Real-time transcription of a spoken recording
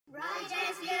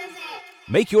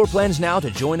Make your plans now to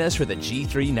join us for the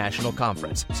G3 National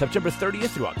Conference, September 30th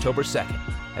through October 2nd,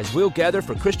 as we'll gather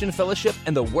for Christian fellowship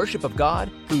and the worship of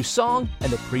God through song and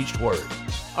the preached word.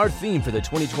 Our theme for the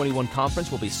 2021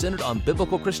 conference will be centered on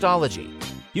biblical Christology.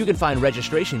 You can find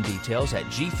registration details at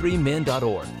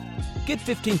g3men.org. Get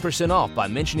 15% off by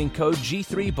mentioning code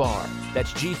G3B.A.R.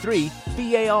 That's G3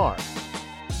 B.A.R.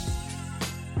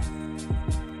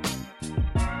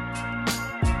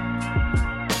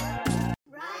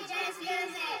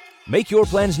 Make your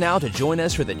plans now to join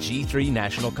us for the G3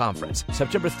 National Conference,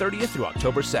 September 30th through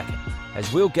October 2nd,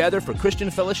 as we'll gather for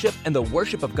Christian fellowship and the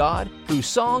worship of God through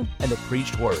song and the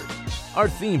preached word. Our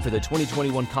theme for the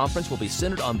 2021 conference will be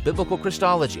centered on biblical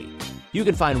Christology. You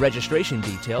can find registration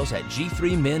details at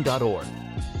g3men.org.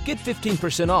 Get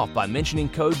 15% off by mentioning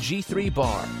code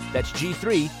G3B.A.R. That's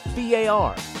G3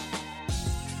 B.A.R.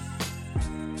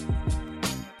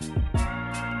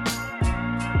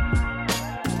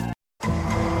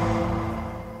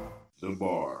 The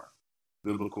B.A.R.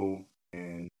 Biblical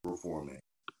and Reforming.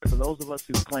 For those of us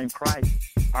who claim Christ,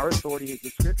 our authority is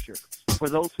the Scripture. For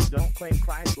those who don't claim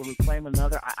Christ or who claim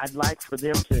another, I'd like for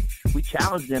them to, we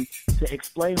challenge them to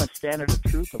explain a standard of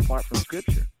truth apart from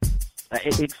Scripture.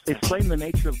 Explain the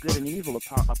nature of good and evil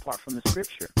apart from the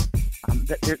Scripture.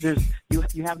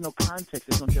 You have no context.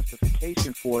 There's no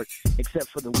justification for it except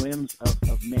for the whims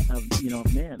of men.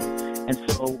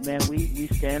 And so, man, we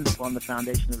stand upon the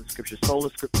foundation of the Scripture. Sola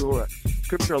Scriptura,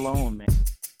 Scripture alone, man.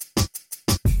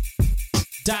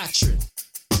 Doctrine.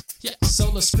 Yeah,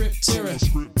 sola scriptura.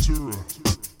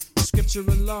 Scripture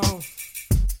alone.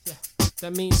 Yeah,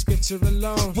 that means Scripture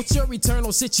alone. What's your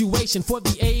eternal situation for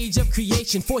the age of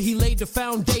creation? For he laid the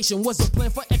foundation, was a plan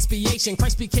for expiation.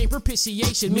 Christ became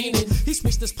propitiation, meaning he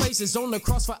switched us places on the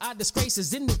cross for our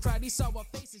disgraces. In the crowd, he saw our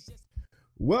faces.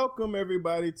 Welcome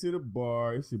everybody to the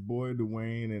B.A.R. It's your boy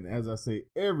Dwayne, and as I say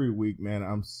every week, man,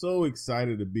 I'm so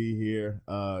excited to be here.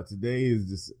 Today is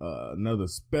just another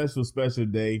special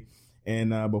day. And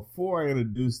before I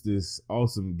introduce this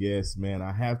awesome guest, man,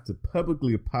 I have to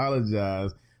publicly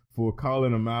apologize for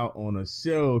calling him out on a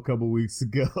show a couple weeks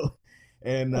ago.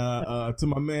 And to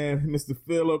my man, Mr.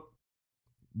 Phillip,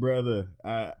 brother,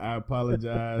 I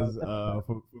apologize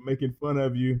for making fun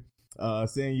of you,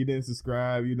 saying you didn't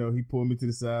subscribe. You know, he pulled me to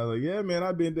the side like, yeah, man,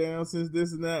 I've been down since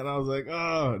this and that. And I was like,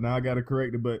 oh, now I got to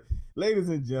correct it. But ladies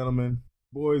and gentlemen,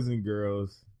 boys and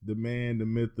girls, the man, the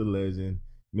myth, the legend,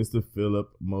 Mr. Phillip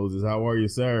Moses. How are you,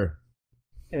 sir?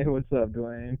 Hey, what's up,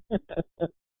 Dwayne?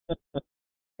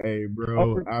 Hey,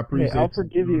 bro, I appreciate I'll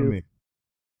forgive you. Me.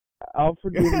 I'll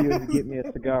forgive you if you get me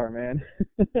a cigar, man.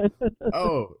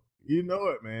 Oh, you know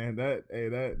it, man.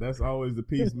 That's always the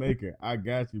peacemaker. I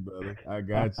got you, brother. I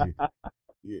got you.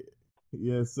 Yeah.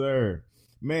 Yes, sir.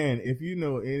 Man, if you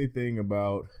know anything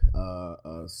about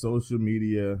social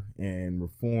media and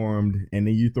Reformed, and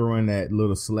then you throw in that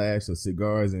little slash of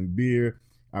cigars and beer,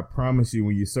 I promise you,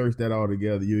 when you search that all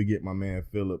together, you'll get my man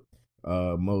Phillip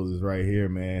Moses right here,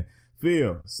 man.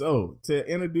 Phil, so to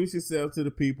introduce yourself to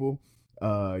the people,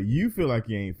 you feel like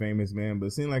you ain't famous, man, but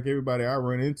it seems like everybody I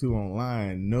run into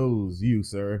online knows you,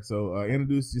 sir. So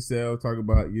introduce yourself, talk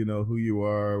about, you know, who you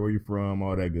are, where you're from,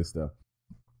 all that good stuff.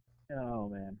 Oh,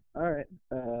 man. All right.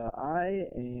 I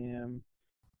am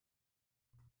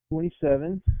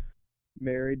 27,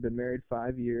 married, been married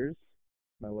 5 years.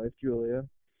 My wife, Julia.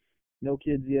 No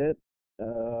kids yet.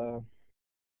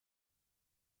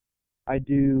 I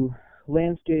do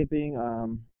landscaping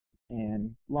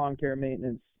and lawn care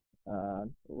maintenance,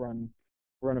 run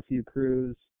a few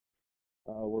crews,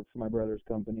 work for my brother's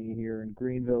company here in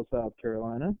Greenville, South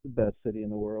Carolina, the best city in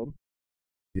the world.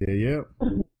 Yeah.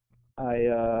 I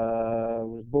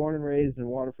was born and raised in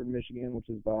Waterford, Michigan, which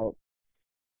is about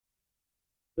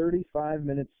 35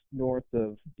 minutes north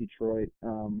of Detroit,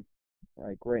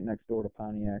 right next door to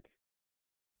Pontiac.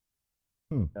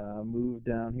 Moved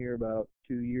down here about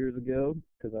 2 years ago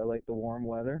because I like the warm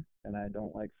weather and I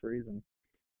don't like freezing.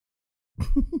 I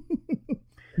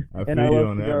and I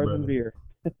love cigars and beer.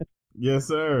 Yes,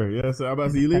 sir. Yes, sir. I'm about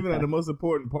to say, you're leaving at the most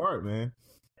important part, man.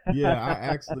 Yeah, I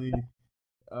actually,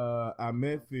 I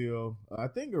met Phil. I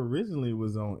think originally it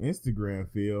was on Instagram,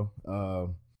 Phil.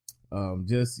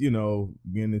 Just, you know,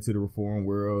 getting into the Reform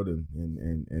world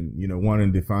and you know,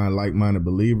 wanting to find like-minded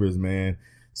believers, man.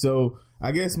 So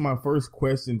I guess my first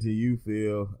question to you,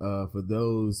 Phil, for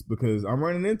those, because I'm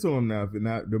running into them now.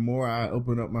 The more I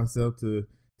open up myself to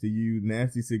you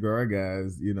nasty cigar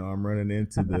guys, you know, I'm running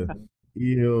into the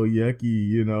ill, yucky,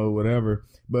 you know, whatever.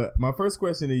 But my first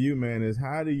question to you, man, is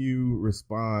how do you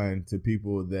respond to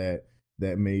people that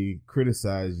that may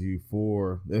criticize you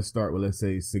for, let's start with, let's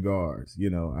say, cigars. You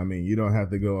know, I mean, you don't have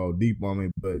to go all deep on me,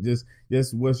 but just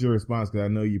what's your response? Because I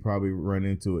know you probably run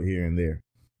into it here and there.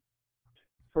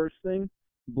 First thing,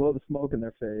 blow the smoke in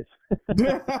their face.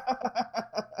 Scares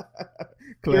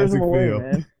Classic them away, Phil.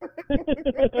 man.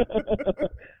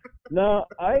 No,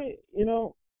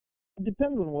 it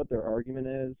depends on what their argument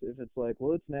is. If it's like,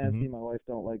 well, it's nasty, my wife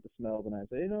don't like the smell, then I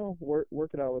say,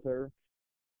 work it out with her.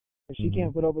 If she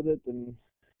can't put up with it, then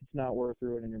it's not worth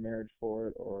ruining your marriage for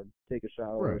it, or take a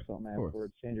shower or something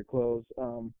afterwards, change your clothes.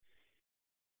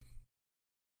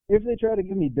 If they try to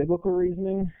give me biblical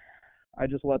reasoning, I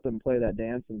just let them play that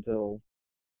dance until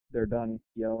they're done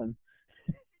yelling.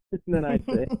 And then I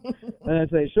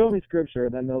say, show me scripture.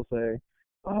 And then they'll say,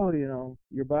 oh,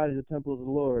 your body's a temple of the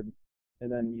Lord.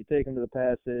 And then you take them to the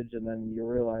passage, and then you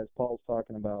realize Paul's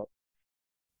talking about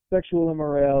sexual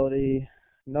immorality,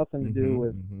 nothing to do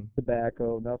with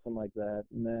tobacco, nothing like that.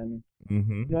 And then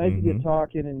as you get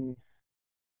talking, and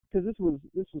because this was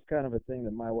kind of a thing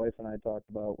that my wife and I talked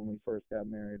about when we first got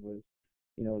married, was,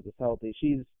 is this healthy?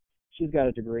 She's got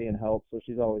a degree in health, so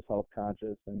she's always health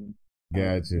conscious. And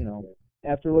gotcha.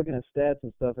 After looking at stats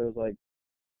and stuff, it was like,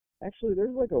 actually,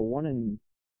 there's like a 1 in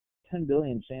 10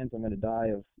 billion chance I'm going to die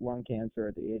of lung cancer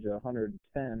at the age of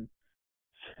 110.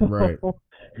 So, right.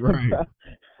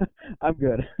 I'm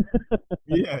good.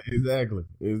 Yeah, exactly.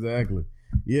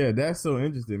 Yeah, that's so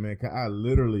interesting, man. 'Cause I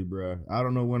literally, bro, I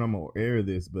don't know when I'm gonna air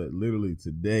this, but literally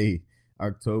today,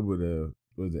 October the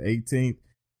 18th,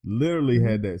 literally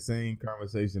had that same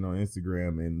conversation on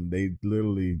Instagram, and they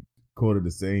literally quoted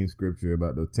the same scripture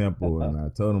about the temple, and I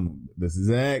told them the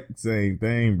exact same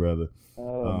thing, brother.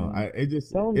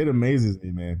 It amazes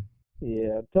me, man.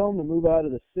 Yeah, tell them to move out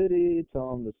of the city.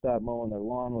 Tell them to stop mowing their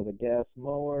lawn with a gas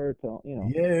mower.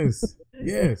 Yes.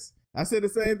 I said the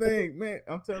same thing, man.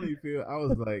 I'm telling you, Phil. I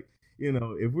was like,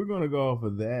 if we're gonna go off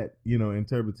of that,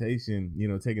 interpretation,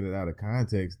 taking it out of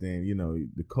context, then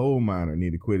the coal miner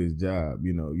need to quit his job.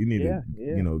 You need to,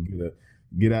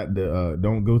 get out the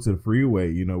don't go to the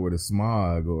freeway. Where the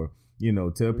smog, or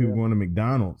tell people going to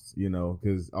McDonald's.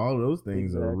 Because all of those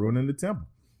things are ruining the temple.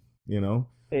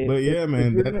 Hey, but yeah,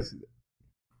 man,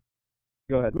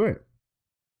 Go ahead.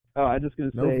 Oh, I was just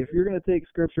gonna say, if you're gonna take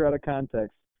scripture out of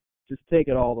context, just take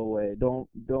it all the way. Don't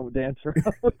dance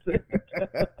around with it.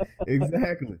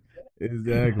 Exactly.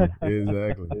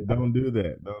 Don't do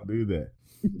that.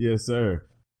 Yes, sir.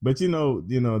 But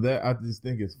that I just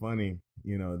think it's funny,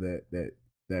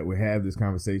 that we have this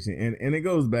conversation, and it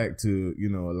goes back to a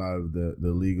lot of the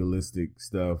legalistic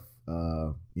stuff,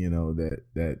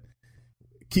 that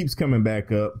keeps coming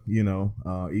back up.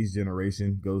 Each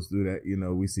generation goes through that.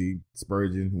 We see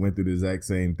Spurgeon went through the exact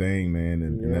same thing, man,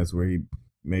 and that's where he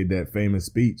made that famous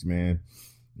speech, man,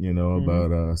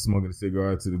 about smoking a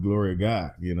cigar to the glory of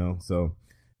God, so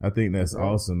I think that's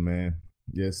awesome, man.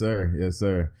 Yes,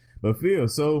 sir. But Phil,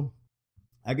 so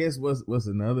I guess what's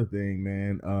another thing,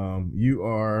 man? You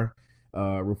are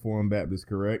Reformed Baptist,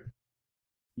 correct?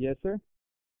 Yes, sir.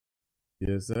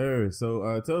 Yes, sir.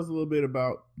 So tell us a little bit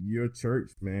about your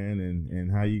church, man,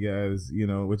 and how you guys,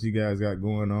 what you guys got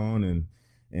going on,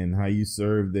 and how you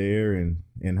serve there, and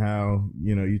how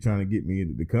you're trying to get me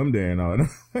to come there and all that.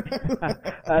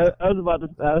 I was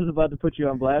about to put you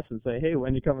on blast and say, hey,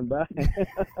 when you coming back?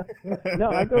 No,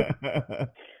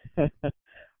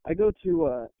 I go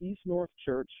to East North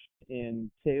Church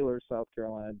in Taylor, South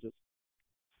Carolina, just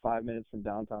 5 minutes from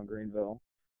downtown Greenville.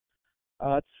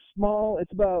 It's small.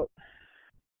 It's about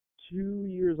 2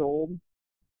 years old.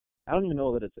 I don't even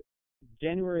know that it's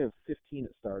January of 15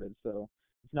 it started, so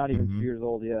it's not even 2 years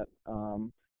old yet.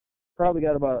 Probably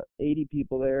got about 80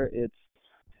 people there. It's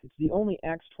the only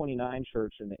Acts 29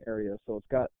 church in the area, so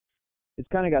it's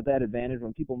kind of got that advantage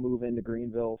when people move into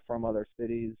Greenville from other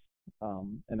cities,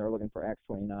 and they're looking for Acts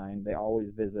 29. They always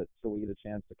visit, so we get a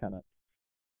chance to kind of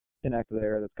connect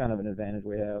there. That's kind of an advantage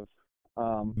we have.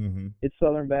 It's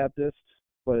Southern Baptist,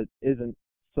 but it isn't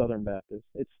Southern Baptist.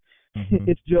 It's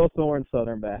Joe Thorne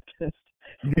Southern Baptist.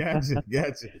 Gotcha.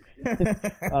 It's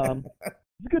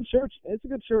a good church. It's a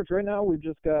good church. Right now, we've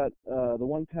just got the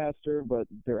one pastor, but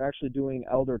they're actually doing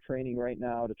elder training right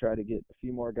now to try to get a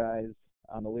few more guys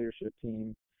on the leadership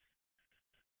team.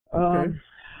 Okay.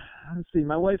 Let's see.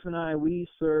 My wife and I, we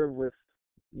serve with,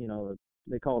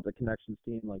 they call it the connections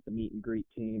team, like the meet and greet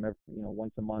team.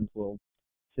 Once a month, we'll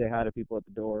say hi to people at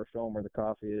the door, show them where the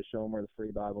coffee is, show them where the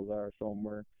free Bibles are, show them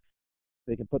where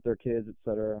they can put their kids,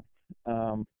 etc.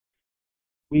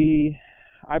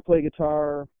 I play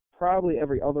guitar probably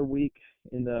every other week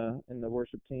in the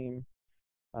worship team.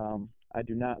 I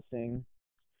do not sing.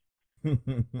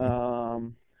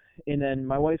 And then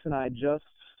my wife and I just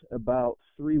about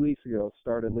 3 weeks ago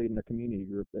started leading a community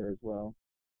group there as well.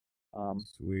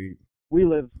 Sweet. We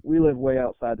live way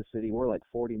outside the city. We're like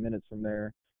 40 minutes from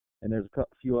there, and there's a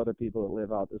few other people that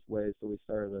live out this way. So we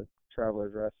started a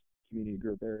Travelers Rest community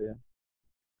group area.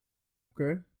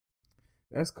 Okay.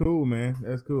 That's cool, man.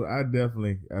 That's cool. I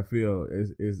feel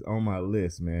it's on my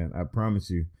list, man. I promise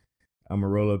you. I'm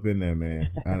gonna roll up in there, man.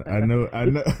 I know.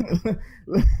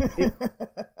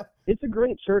 It's a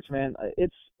great church, man.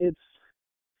 It's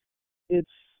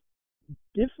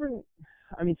different.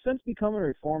 I mean, since becoming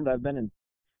Reformed, I've been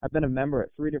a member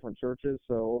at 3 different churches.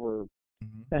 So over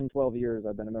 10, 12 years,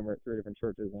 I've been a member at 3 different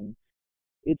churches, and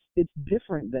it's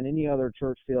different than any other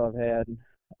church feel I've had.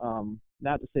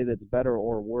 Not to say that it's better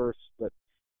or worse, but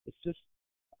it's just,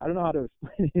 I don't know how to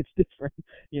explain it. It's different.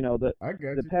 You know, the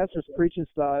pastor's preaching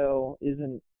style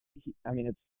isn't, I mean,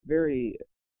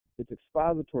 it's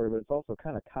expository, but it's also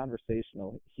kind of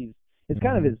conversational. It's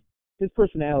kind of his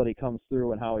personality comes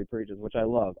through in how he preaches, which I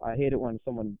love. I hate it when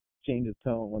someone changes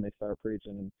tone when they start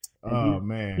preaching. And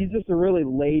man, he's just a really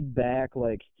laid back,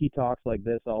 like, he talks like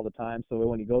this all the time. So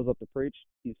when he goes up to preach,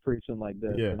 he's preaching like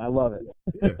this, and I love it.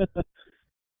 Yeah.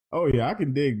 Oh yeah, I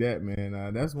can dig that, man.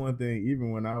 That's one thing.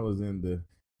 Even when I was in the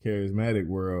charismatic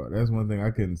world, that's one thing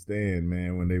I couldn't stand,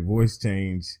 man. When they voice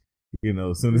change, you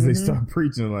know, as soon as they start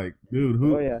preaching, like, dude,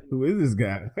 who is this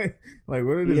guy? Like,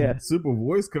 where did this super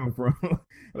voice come from?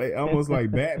 Like, almost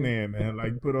like Batman, man.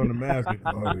 Like, put on the mask.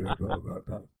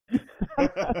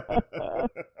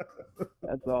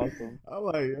 That's awesome. I'm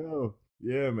like, yo,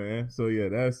 yeah, man. So yeah,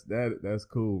 that's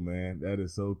cool, man. That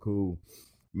is so cool,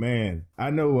 man.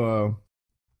 I know.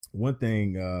 One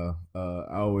thing I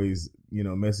always, you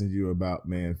know, message you about,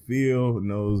 man. Phil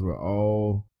knows where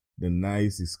all the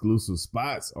nice exclusive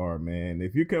spots are, man.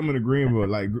 If you're coming to Greenville,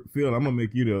 like, Phil, I'm gonna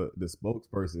make you the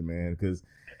spokesperson, man, because,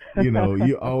 you know,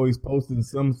 you're always posting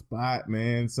some spot,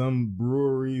 man, some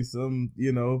brewery, some,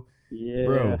 you know,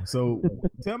 bro. So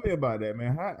tell me about that,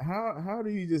 man. How do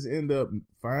you just end up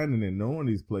finding and knowing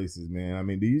these places, man? I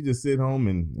mean, do you just sit home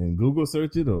and Google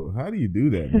search it, or how do you do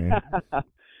that, man?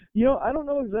 You know, I don't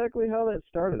know exactly how that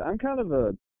started.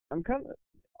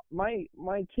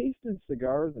 My taste in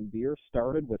cigars and beer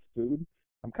started with food.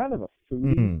 I'm kind of a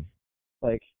foodie.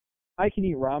 Like, I can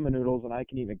eat ramen noodles and I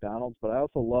can eat McDonald's, but I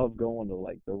also love going to,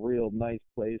 like, the real nice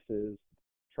places,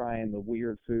 trying the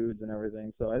weird foods and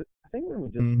everything. So I think when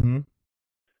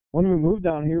we moved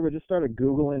down here, we just started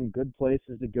Googling good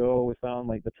places to go. We found,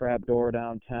 like, the Trapdoor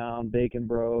downtown, Bacon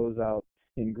Bros out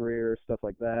in Greer, stuff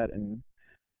like that, and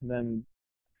then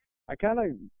I kind of,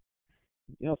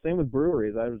 you know, same with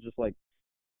breweries. I was just like,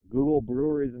 Google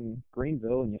breweries in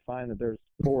Greenville, and you find that there's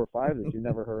 4 or 5 that you've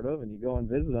never heard of, and you go and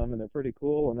visit them, and they're pretty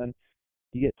cool. And then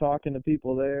you get talking to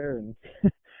people there, and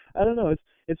I don't know.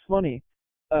 It's funny.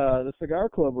 The cigar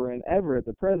club we're in, Everett,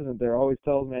 the president there, always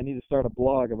tells me I need to start a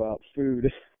blog about food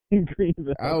in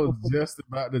Greenville. I was just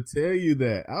about to tell you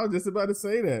that. I was just about to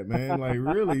say that, man. Like,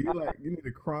 really, you need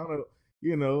to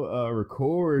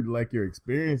record, like, your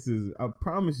experiences. I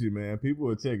promise you, man, people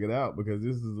will check it out, because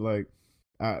this is like,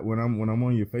 when I'm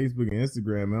on your Facebook and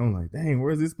Instagram, man, I'm like, dang,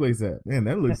 where's this place at? Man,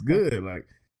 that looks good. Like,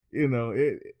 you know,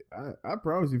 I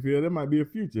promise you, Phil, there might be a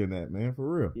future in that, man, for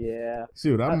real. Yeah.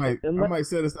 Shoot, I might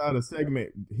set aside a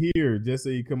segment here just so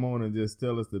you come on and just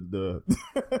tell us the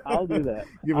I'll do that.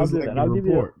 Give us like a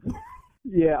report.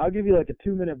 I'll give you like a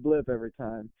 2-minute blip every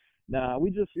time. Nah, we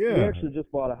actually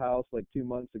just bought a house like 2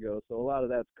 months ago, so a lot of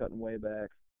that's cutting way back,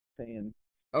 paying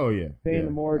the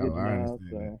mortgage now.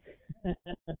 So.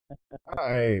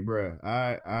 Hey, bro,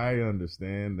 I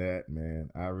understand that, man.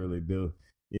 I really do.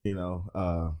 You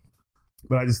know,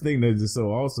 but I just think that's just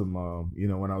so awesome. You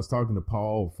know, when I was talking to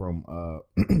Paul from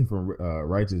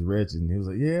Righteous Wretch, and he was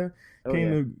like,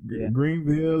 came to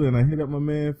Greenville, and I hit up my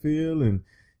man Phil, and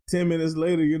 10 minutes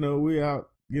later, you know, we out.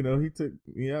 You know, he took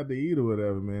me out to eat or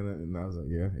whatever, man. And I was like,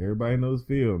 yeah, everybody knows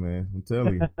Phil, man. I'm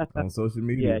telling you, on social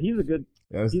media. Yeah, he's a good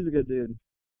dude.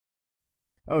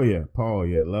 Oh yeah, Paul,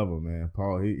 love him, man.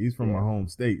 Paul, he's from my home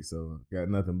state, so got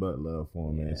nothing but love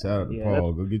for him, man. Shout out to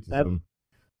Paul. Go get you some.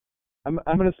 I'm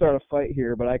gonna start a fight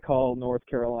here, but I call North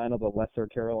Carolina the Lesser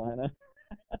Carolina.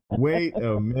 Wait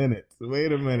a minute.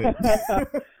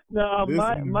 No,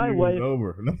 my wife.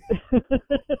 Over.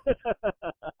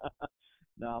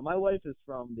 No, my wife is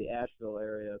from the Asheville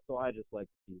area, so I just like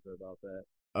to tease her about that.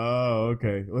 Oh,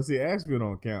 okay. Well, see, Asheville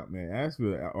don't count, man.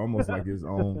 Asheville almost like its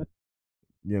own.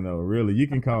 You know, really, you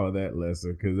can call it that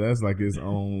lesser, because that's like its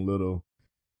own little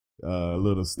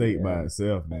state by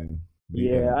itself, man.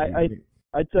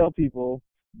 I tell people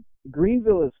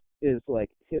Greenville is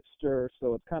like hipster,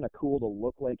 so it's kind of cool to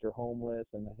look like you're homeless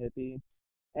and a hippie.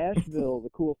 Asheville, the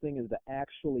cool thing is to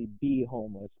actually be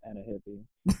homeless and a hippie.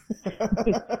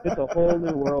 It's a whole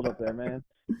new world up there, man.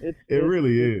 It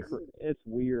really is. It's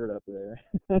weird up there,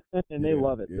 and they Yeah,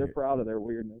 love it. yeah. They're proud of their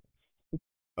weirdness.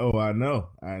 Oh, I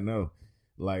know.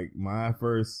 Like my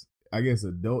first, I guess,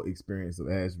 adult experience of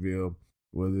Asheville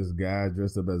was this guy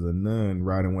dressed up as a nun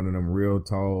riding one of them real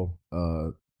tall,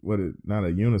 not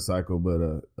a unicycle, but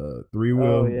a three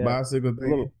Oh wheel yeah, bicycle the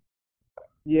thing.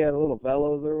 the little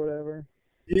velos or whatever.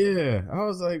 Yeah, I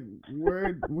was like,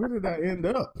 where did I end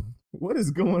up? What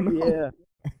is going on? Yeah,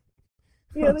 I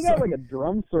yeah. They was got like a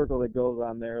drum circle that goes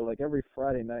on there like every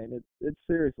Friday night. It's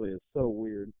seriously, it's so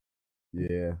weird.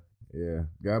 yeah, yeah.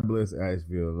 God bless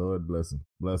Asheville. Lord bless him.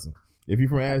 Bless him. If you're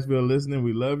from Asheville listening,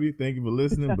 we love you. Thank you for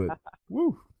listening. But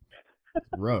woo, it's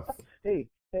rough. Hey,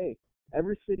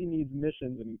 every city needs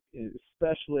missions, and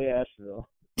especially Asheville.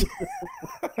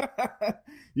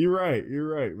 You're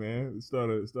right, man. Start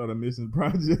a mission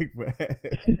project for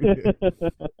Asheville.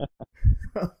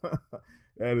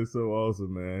 That is so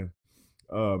awesome, man.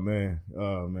 Oh man.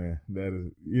 That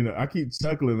is, I keep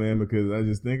chuckling, man, because I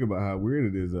just think about how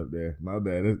weird it is up there. My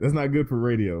bad. That's not good for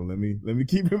radio. Let me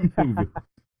keep it moving.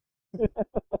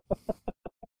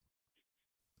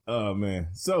 Oh man.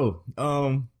 So,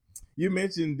 you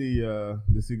mentioned the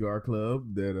cigar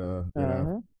club that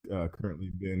I've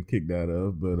currently been kicked out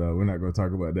of, but we're not going to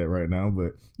talk about that right now.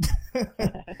 But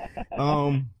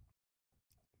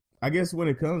I guess when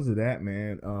it comes to that,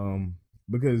 man,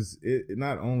 because it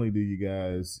not only do you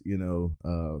guys,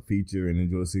 feature and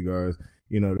enjoy cigars,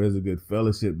 there's a good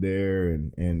fellowship there,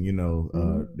 and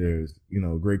there's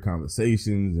great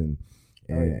conversations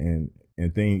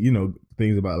and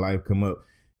things about life come up.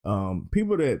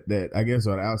 People that I guess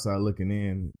are outside looking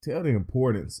in tell the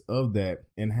importance of that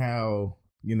and how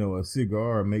a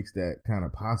cigar makes that kind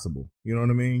of possible. You know what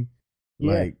I mean?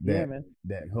 Like yeah, man.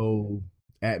 that whole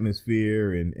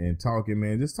atmosphere and talking,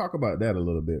 man. Just talk about that a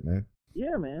little bit, man.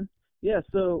 Yeah, man. Yeah,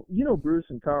 so Bruce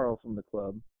and Carl from the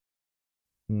club.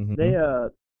 Mm-hmm. They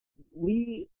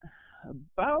we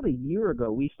about a year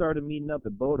ago we started meeting up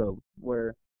at Bodo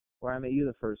where I met you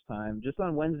the first time, just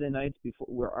on Wednesday nights before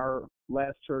where our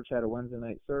last church had a Wednesday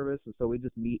night service, and so we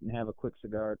just meet and have a quick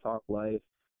cigar, talk life.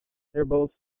 They're both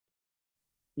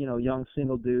young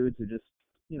single dudes who just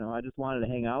I just wanted to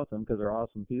hang out with them because they're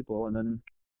awesome people. And then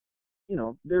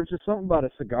there's just something about a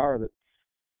cigar that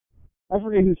I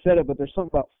forget who said it, but there's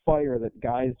something about fire that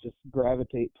guys just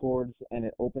gravitate towards, and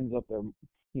it opens up their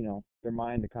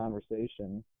mind to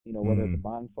conversation. Whether it's a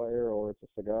bonfire or it's a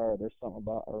cigar, there's something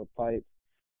about, or a pipe.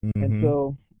 Mm-hmm. And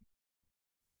so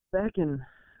back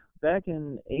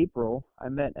in April, I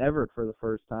met Everett for the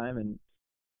first time and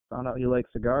found out he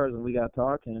liked cigars, and we got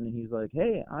talking, and he's like,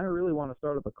 "Hey, I really want to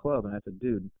start up a club." And I said,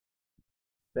 "Dude,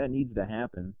 that needs to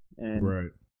happen." And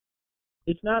right.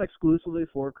 It's not exclusively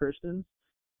for Christians.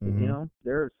 Mm-hmm.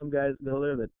 There are some guys go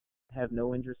there that have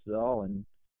no interest at all in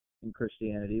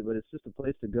Christianity, but it's just a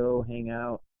place to go, hang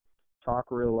out, talk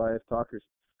real life,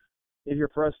 if you're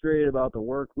frustrated about the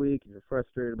work week, if you're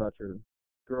frustrated about your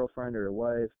girlfriend or your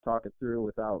wife, talk it through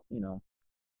without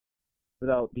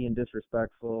being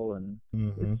disrespectful, and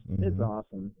it's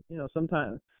awesome.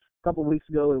 Sometimes a couple of weeks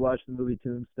ago we watched the movie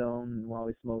Tombstone while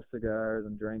we smoked cigars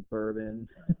and drank bourbon.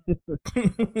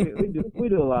 we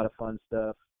do a lot of fun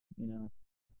stuff,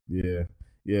 Yeah,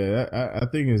 I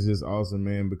think it's just awesome,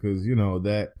 man, because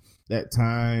that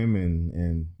time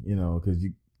and because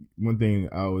one thing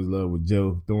I always love what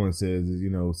Joe Thorne says is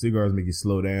cigars make you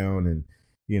slow down, and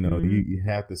you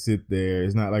have to sit there.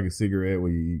 It's not like a cigarette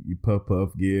where you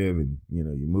puff give and you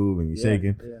move and you're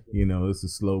shaking. Yeah. It's a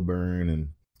slow burn, and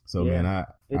so Yeah. man,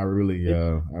 I really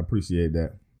I appreciate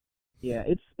that. Yeah,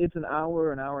 it's an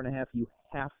hour and a half. You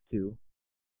have to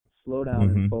slow down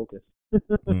and focus.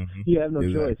 You have no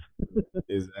choice.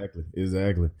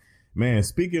 Exactly. Man,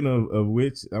 speaking of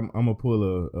which, I'm gonna pull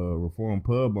a Reform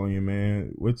Pub on you,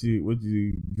 man. What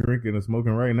you drinking or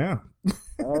smoking right now?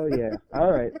 Oh yeah.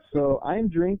 All right. So I'm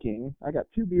drinking. I got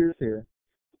 2 beers here,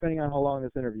 depending on how long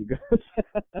this interview goes.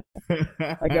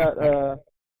 I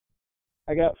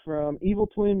got from Evil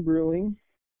Twin Brewing.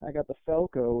 I got the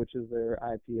Felco, which is their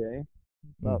IPA,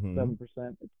 about 7%.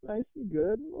 It's nice and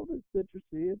good, a little bit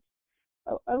citrusy.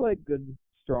 I like good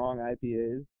strong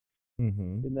IPAs.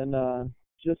 And then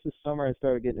just this summer I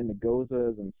started getting into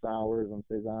Gozas and sours and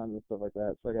saisons and stuff like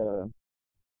that. So I got a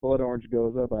blood orange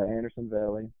Goza by Anderson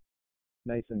Valley,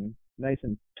 nice and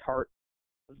tart.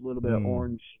 There's a little bit of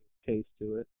orange taste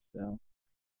to it. So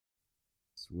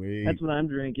sweet. That's what I'm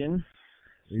drinking.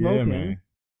 Smoking. Yeah, man.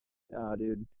 Oh,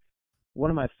 dude, one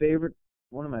of my favorite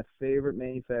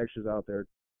manufacturers out there,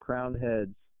 Crowned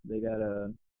Heads. They got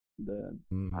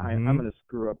I'm gonna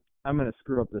screw up. I'm gonna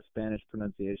screw up the Spanish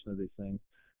pronunciation of these things.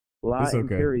 La It's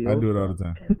okay. I do it all the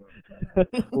time.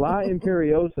 La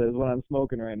Imperiosa is what I'm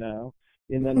smoking right now.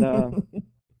 And then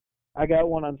I got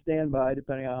one on standby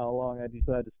depending on how long I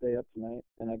decide to stay up tonight.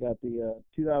 And I got the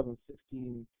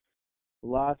 2016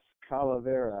 Las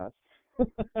Calaveras.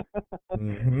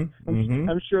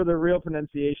 I'm sure the real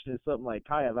pronunciation is something like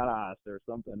Calaveras or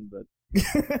something, but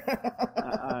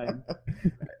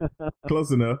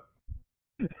close enough.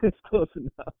 It's close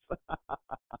enough.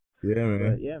 Yeah,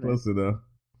 man. But, yeah, man. Close enough.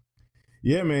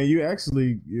 Yeah, man. You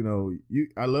actually,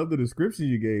 I love the description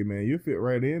you gave, man. You fit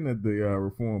right in at the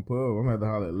Reform Pub. I'm gonna have to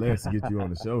holler at Les to get you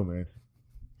on the show, man.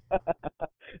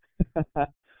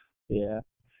 Yeah.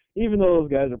 Even though those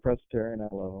guys are Presbyterian, I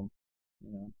love them.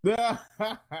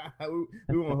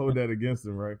 We won't hold that against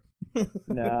them, right?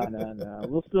 No.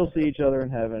 We'll still see each other in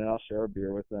heaven, and I'll share a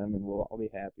beer with them, and I'll be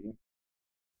happy.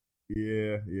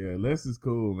 Yeah. Les is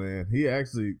cool, man. He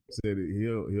actually said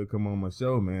he'll come on my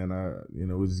show, man.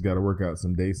 We just got to work out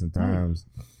some dates and times.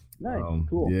 Nice.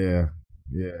 Cool. Yeah.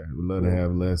 We'd love to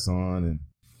have Les on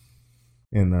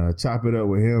and chop it up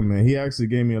with him, man. He actually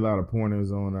gave me a lot of pointers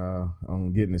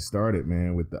on getting it started,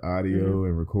 man, with the audio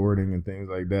and recording and things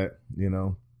like that,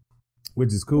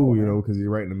 which is cool, because he's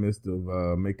right in the midst of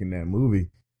making that movie,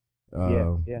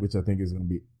 which I think is going to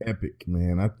be epic,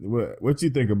 man. What you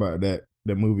think about that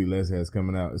movie Les has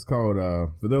coming out? It's called,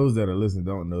 for those that are listening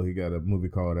don't know, he got a movie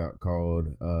called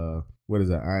what is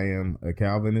it? I Am a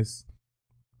Calvinist,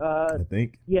 I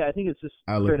think. Yeah, I think it's just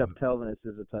straight up Calvinist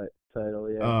is the title,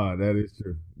 yeah. Oh, that is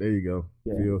true. There you go.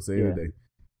 Feel say today.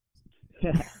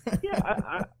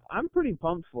 I'm pretty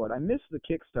pumped for it. I missed the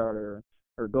Kickstarter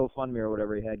or GoFundMe or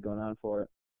whatever he had going on for it,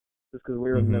 just because we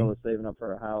were in the middle of saving up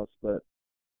for a house. But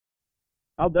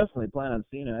I'll definitely plan on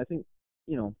seeing it. I think,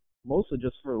 mostly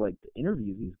just for like the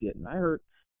interviews he's getting. I heard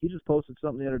he just posted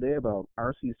something the other day about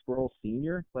R.C. Sproul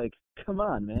Sr. Like, come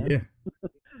on, man.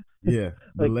 Yeah,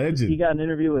 the legend. He got an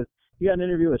interview with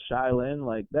Shai Lin.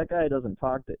 Like, that guy doesn't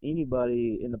talk to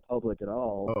anybody in the public at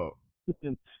all. Oh,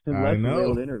 unless we're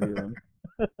able to interview him.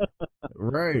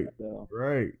 Right.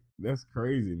 That's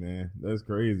crazy, man. That's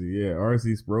crazy. Yeah,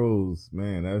 R.C. Sproul's,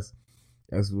 man. That's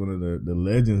one of the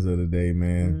legends of the day,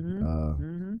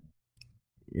 man.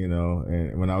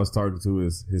 And when I was talking to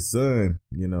his son,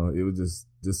 it was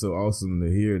just so awesome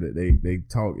to hear that they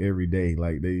talk every day.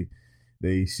 Like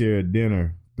they share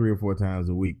dinner 3 or 4 times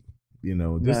a week.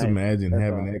 Just imagine That's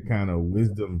having awesome. that kind of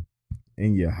wisdom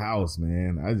in your house,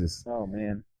 man. Oh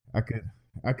man. I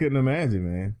couldn't imagine,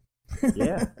 man.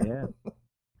 Yeah,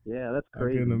 that's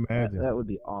crazy. I couldn't imagine. That would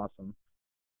be awesome.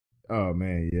 Oh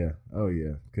man, yeah. Oh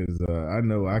yeah. Cause I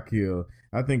know I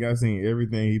think I've seen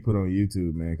everything he put on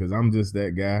YouTube, man. Cause I'm just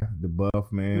that guy, the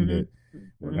buff man, that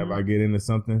whenever I get into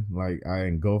something, like I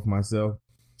engulf myself.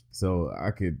 So I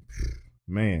could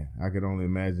only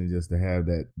imagine just to have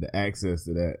the access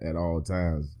to that at all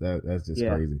times. That's just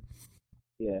crazy.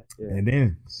 Yeah. And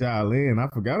then Shai Lin, I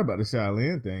forgot about the Shai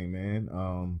Lin thing, man.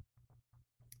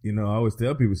 I always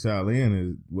tell people Shai Lin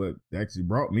is what actually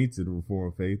brought me to the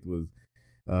Reformed faith was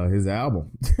his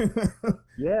album.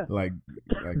 Yeah. like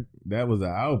that was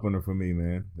an eye opener for me,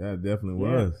 man. That definitely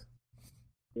was.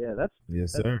 Yeah,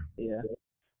 yes, sir. Yeah.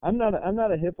 I'm not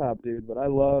a hip hop dude, but I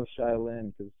love Shai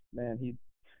Lin because, man, he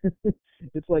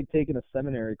it's like taking a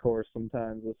seminary course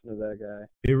sometimes listening to that guy.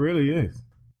 It really is.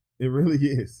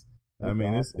 That's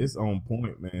awesome. It's on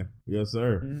point, man. Yes,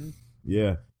 sir.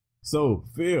 Yeah. So,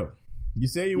 Phil, you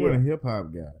say you were a hip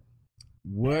hop guy.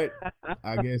 What?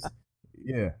 I guess.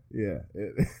 Yeah.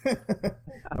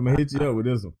 I'm gonna hit you up with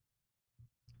this one.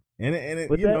 And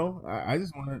I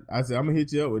just want to. I said I'm gonna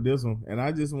hit you up with this one, and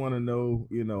I just want to know.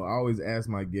 I always ask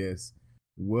my guests,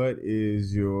 what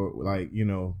is your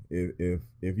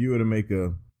if you were to make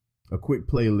a quick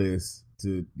playlist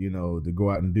to to go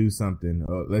out and do something,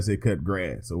 let's say cut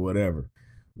grass or whatever,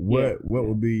 what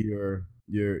would be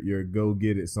your go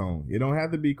get it song? It don't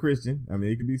have to be Christian. I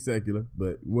mean, it could be secular,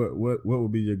 but what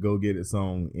would be your go get it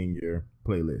song in your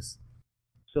playlist?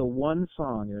 So one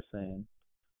song, you're saying?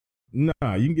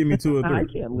 Nah, you can give me 2 or 3. I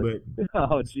can't limit.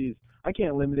 Oh, jeez, I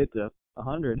can't limit it to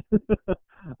 100.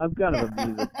 I'm kind of a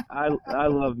music. I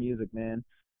love music, man.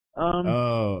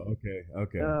 Okay.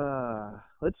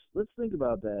 Let's think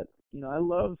about that. I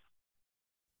love.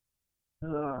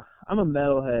 I'm a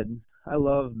metalhead. I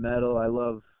love metal. I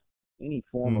love any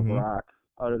form of rock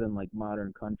other than like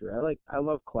modern country. I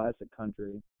love classic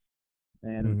country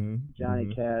and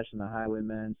Johnny Cash and the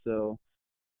Highwaymen. So,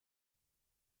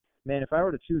 man, if I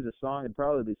were to choose a song, it'd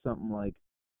probably be something like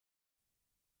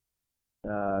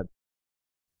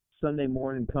Sunday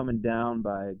Morning Coming Down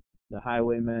by the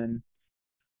Highwaymen,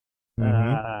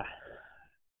 Uh,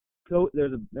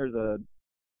 there's a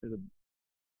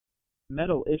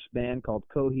metal-ish band called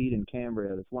Coheed and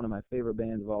Cambria. That's one of my favorite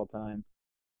bands of all time,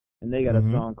 and they got a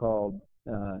song called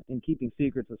 "In Keeping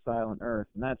Secrets of Silent Earth,"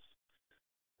 and that's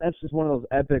just one of those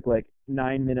epic, like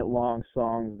 9-minute long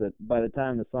songs that by the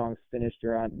time the song's finished,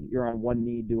 you're on one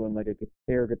knee doing like a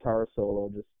air guitar solo,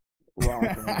 just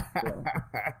rocking it. So.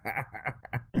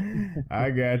 I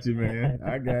got you, man.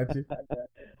 I got you.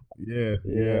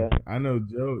 Yeah. I know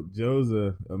Joe's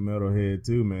a metalhead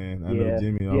too, man. I know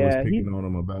Jimmy always picking on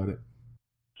him about it.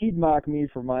 He'd mock me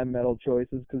for my metal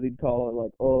choices because he'd call it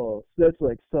like, "Oh, that's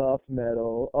like soft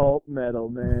metal, alt metal,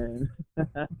 man."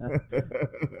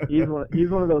 he's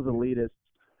one of those elitists.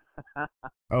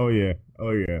 Oh yeah.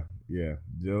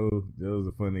 Joe's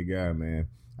a funny guy, man.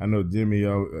 I know Jimmy.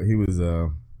 He was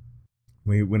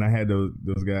when I had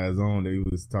those guys on, they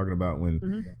was talking about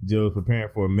when Joe's preparing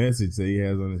for a message that he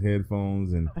has on his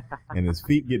headphones and his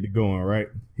feet get to going, right?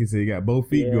 He said he got both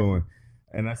feet going.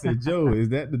 And I said, Joe, is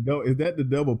that the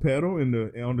double pedal on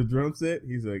the drum set?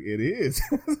 He's like, it is.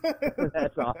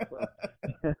 That's awesome.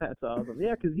 That's awesome.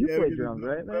 Yeah, because you play drums,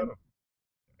 right, man?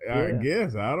 I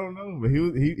guess, I don't know, but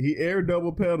he aired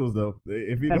double pedals though.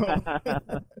 If you don't,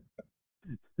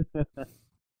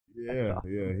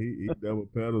 he double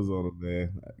pedals on them, man.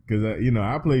 Because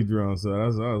I play drums, so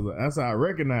that's how I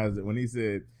recognized it when he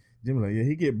said, Jimmy, like, yeah,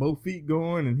 he get both feet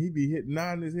going and he be hitting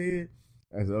nodding his head.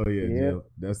 I said, oh yeah, Joe,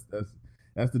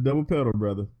 that's the double pedal,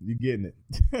 brother. You getting it?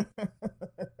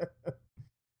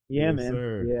 Yeah, yes, man.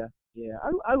 Sir. Yeah.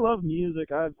 I love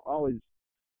music. I've always,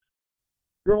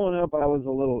 growing up, I was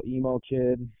a little emo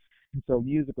kid, so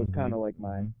music was kind of like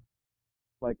my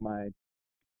like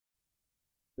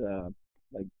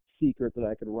secret that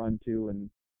I could run to and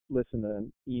listen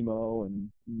to emo and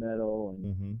metal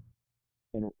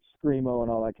and screamo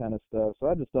and all that kind of stuff. So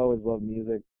I just always loved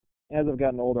music. As I've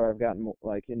gotten older, I've gotten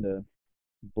like into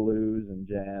blues and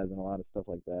jazz and a lot of stuff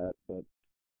like that. But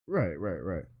right.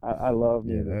 I love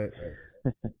music.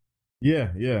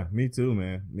 Yeah. Me too,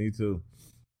 man. Me too.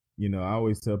 I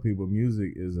always tell people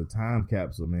music is a time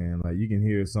capsule, man. Like you can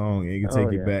hear a song and it can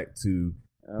take you back to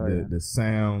the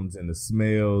sounds and the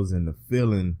smells and the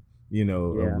feeling,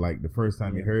 of like the first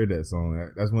time you heard that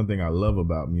song. That's one thing I love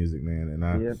about music, man. And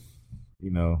I,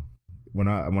 when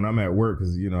I'm at work,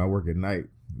 because I work at night,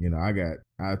 I got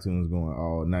iTunes going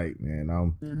all night, man.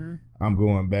 I'm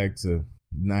going back to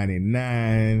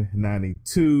 99,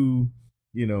 92.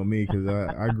 Me, because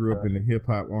I grew up in the hip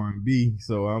hop R&B,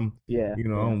 so I'm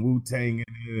I'm Wu-Tang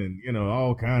and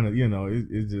all kind of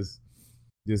it's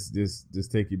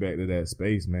just take you back to that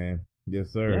space, man.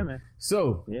 Yes, sir. Yeah, man.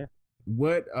 So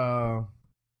what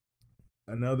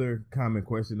another common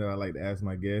question that I like to ask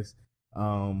my guests,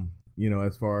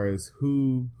 as far as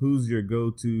who's your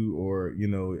go-to, or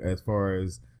as far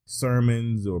as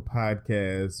sermons or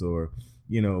podcasts, or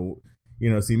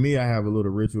see me, I have a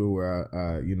little ritual where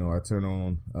I turn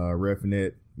on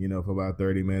RefNet, for about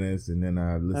 30 minutes, and then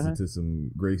I listen to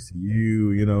some Grace to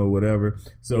You, whatever.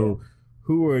 So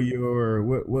who are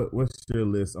what's your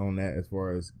list on that as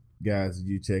far as guys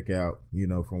you check out,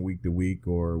 from week to week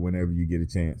or whenever you get a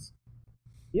chance?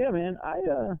 Yeah, man.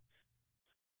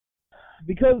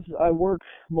 Because I work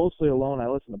mostly alone, I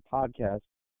listen to podcasts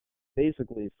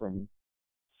basically from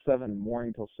 7 in the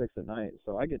morning till 6 at night.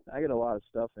 So I get a lot of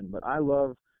stuff in, but I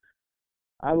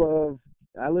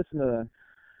listen to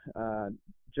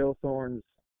Joe Thorne's,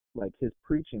 like, his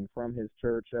preaching from his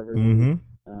church every week.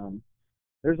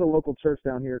 There's a local church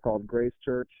down here called Grace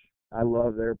Church. I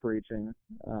love their preaching.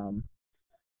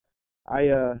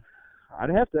 I'd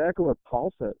have to echo what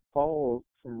Paul said. Paul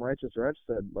from Righteous Wretch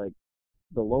said, like,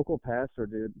 the local pastor,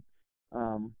 dude.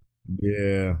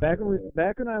 Back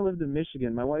when I lived in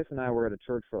Michigan, my wife and I were at a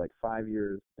church for like 5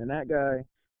 years, and that guy,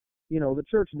 the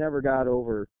church never got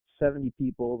over 70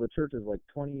 people. The church is like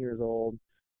 20 years old,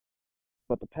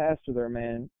 but the pastor there,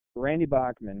 man, Randy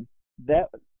Bachman, that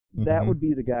would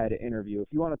be the guy to interview if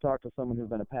you want to talk to someone who's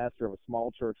been a pastor of a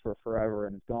small church for forever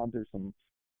and has gone through some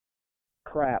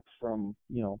crap from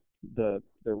the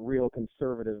real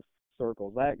conservative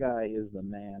circles. That guy is the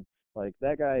man. Like,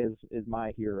 that guy is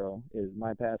my hero, is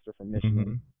my pastor from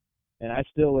Michigan. And I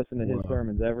still listen to his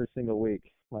sermons every single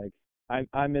week. Like,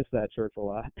 I miss that church a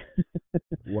lot.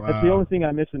 Wow. That's the only thing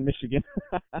I miss in Michigan.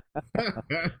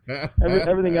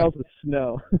 Everything else is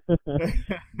snow.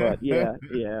 But yeah.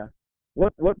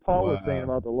 What Paul was saying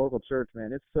about the local church,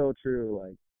 man, it's so true.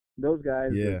 Like, those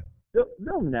guys,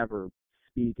 they'll never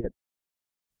speak at,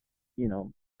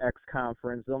 X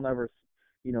conference. They'll never,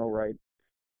 write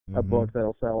a book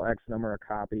that'll sell X number of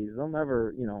copies. They'll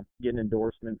never, get an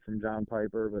endorsement from John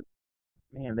Piper, but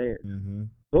man, Mm-hmm.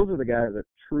 those are the guys that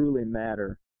truly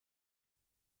matter.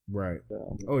 Right.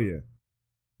 So, Oh yeah.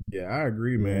 Yeah, I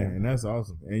agree, man, yeah. and that's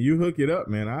awesome. And you hook it up,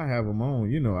 man. I have them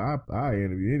on. You know, I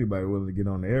interview anybody willing to get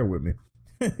on the air with me.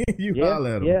 You Yeah,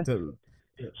 holler at yeah. them.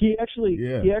 He actually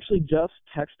just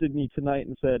texted me tonight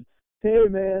and said, "Hey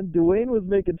man, Dwayne was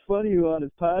making fun of you on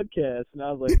his podcast," and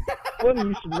I was like, "Funny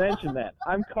you should mention that.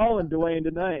 I'm calling Dwayne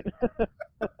tonight."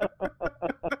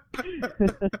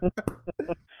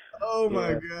 Oh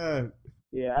my God!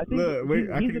 Yeah, I think Look, wait,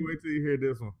 I can't wait till you hear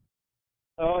this one.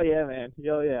 Oh yeah, man.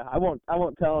 Yeah. I won't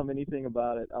tell him anything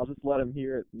about it. I'll just let him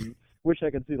hear it and wish I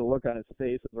could see the look on his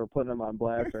face as we're putting him on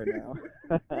blast right now.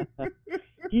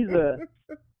 He's a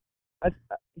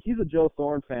Joe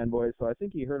Thorne fanboy, so I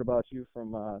think he heard about you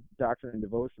from Doctrine and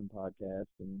Devotion podcast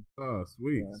and Oh,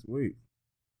 sweet.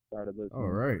 started listening. All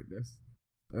right,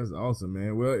 that's awesome,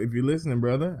 man. Well, if you're listening,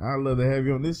 brother, I'd love to have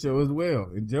you on this show as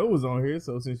well. And Joe was on here,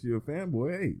 so since you're a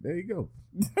fanboy, hey, there you go.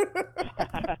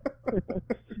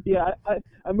 Yeah,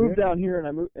 I moved down here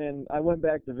and I went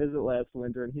back to visit last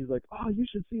winter, and he's like, "Oh, you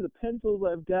should see the pencils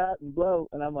I've got," and blah.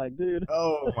 And I'm like, "Dude,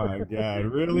 oh my God,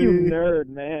 really? You nerd,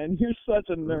 man! You're such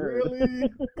a nerd." Really?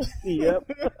 Yep.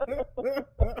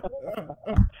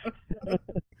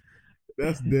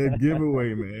 That's dead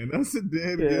giveaway, man. That's a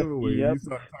dead giveaway. Yep. You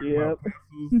start talking about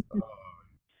pencils.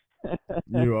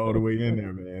 You're all the way in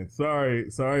there, man. Sorry,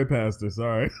 Pastor.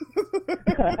 Sorry.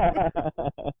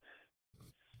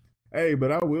 Hey,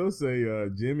 but I will say,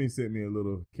 Jimmy sent me a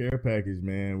little care package,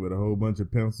 man, with a whole bunch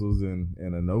of pencils and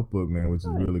a notebook, man, which is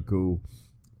really cool.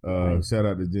 Shout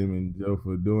out to Jimmy and Joe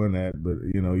for doing that. But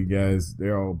you know, you guys,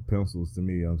 they're all pencils to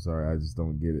me. I'm sorry, I just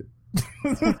don't get it.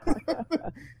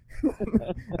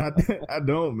 I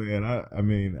don't, man. I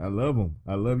mean, I love them.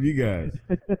 I love you guys.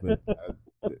 But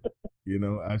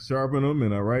I sharpen them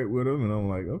and I write with them, and I'm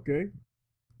like, okay,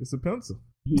 it's a pencil.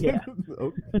 Yeah.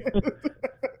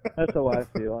 That's how I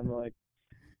feel. I'm like,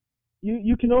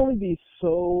 you can only be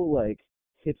so like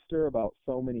hipster about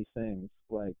so many things.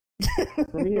 Like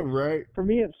for me, right? For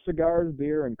me, it's cigars,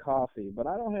 beer, and coffee. But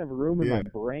I don't have room in my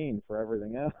brain for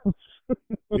everything else.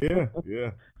 Yeah.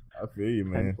 I feel you,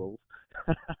 man. Pencils.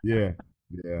 Yeah.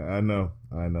 I know.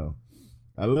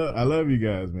 I love you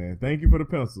guys, man. Thank you for the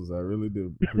pencils. I really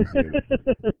do appreciate it.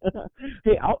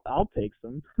 Hey, I'll take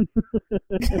some.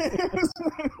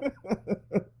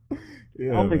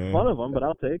 Yeah, I'll make fun of them, but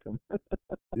I'll take them.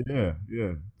 Yeah.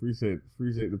 Appreciate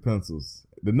the pencils.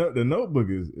 The notebook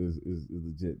is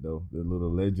legit though. The little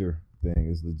ledger thing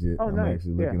is legit. Oh, I'm nice.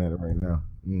 actually looking at it right now.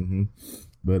 Mm-hmm.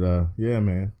 But yeah,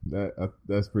 man,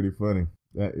 that's pretty funny.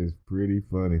 That is pretty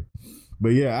funny. But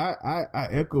yeah, I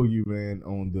echo you, man,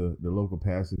 on the local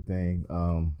pastor thing.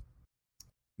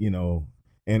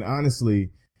 And honestly,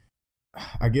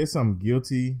 I guess I'm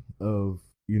guilty of,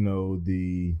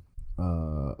 the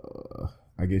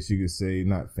I guess you could say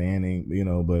not fanning,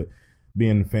 but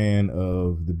being a fan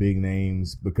of the big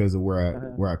names because of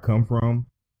where I come from.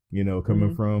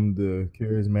 Coming from the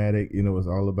charismatic, it's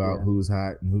all about who's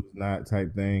hot and who's not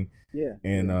type thing. Yeah.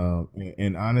 And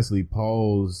honestly,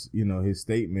 Paul's, his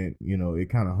statement, it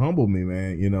kind of humbled me,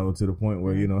 man, to the point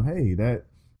where, hey, that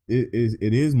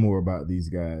it is more about these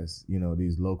guys,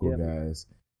 these local guys,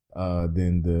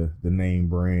 than the name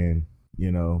brand,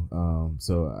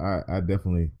 so I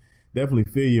definitely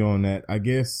feel you on that. I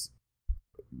guess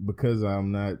because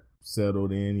I'm not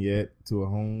settled in yet to a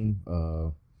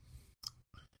home,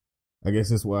 I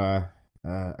guess that's why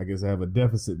I guess I have a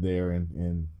deficit there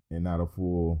and not a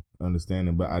full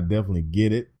understanding, but I definitely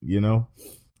get it,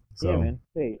 So, yeah, man.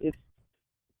 Hey,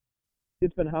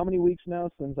 it's been how many weeks now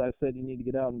since I said you need to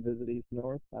get out and visit East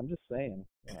North? I'm just saying,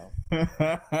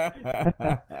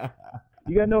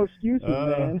 You got no excuses,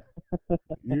 man.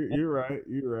 You're right.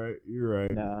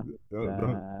 Nah,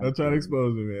 don't try to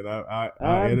expose me, man. I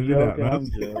I'm edit joking, it out. I'm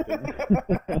joking.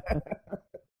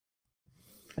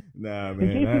 Nah, In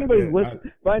man. case anybody's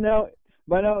listening, by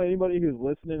now, anybody who's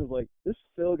listening is like, this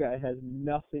Phil guy has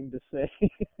nothing to say.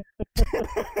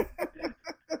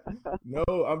 No,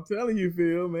 I'm telling you,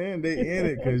 Phil, man, they in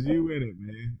it because you in it,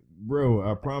 man. Bro,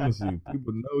 I promise you,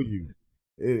 people know you.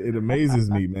 It amazes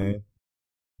me, man.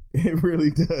 It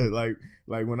really does. Like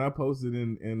when I posted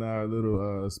in our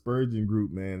little Spurgeon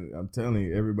group, man, I'm telling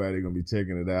you, everybody gonna be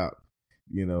checking it out.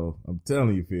 I'm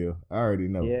telling you, Phil. I already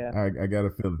know. Yeah. I got a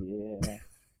feeling. Yeah.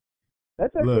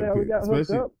 That's actually how we got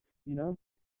hooked up,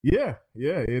 Yeah,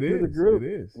 it is. The group. It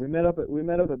is. We met up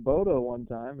at Bodo one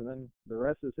time, and then the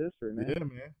rest is history, man. Yeah,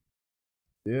 man.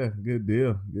 Yeah, good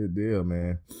deal,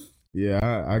 man.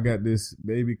 Yeah, I got this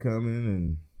baby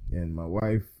coming, and my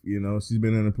wife, she's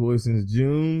been unemployed since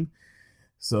June,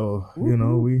 so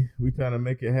Woo-hoo. we trying to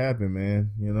make it happen,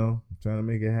 man. trying to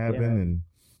make it happen.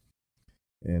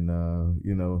 Yeah. And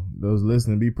you know, those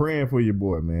listening, be praying for your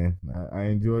boy, man. I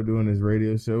enjoy doing this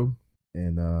radio show,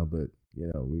 and but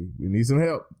you know, we need some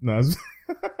help. No, I'm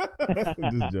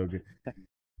just joking.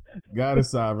 God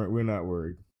is sovereign. We're not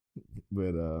worried.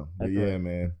 But That's yeah, right.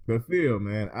 man. But Phil,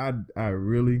 man, I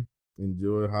really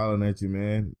enjoy hollering at you,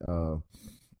 man,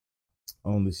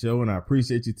 on the show, and I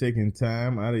appreciate you taking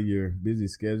time out of your busy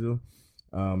schedule.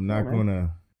 Not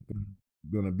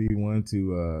gonna be one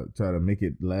to try to make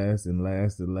it last and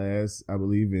last and last. I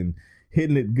believe in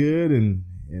hitting it good and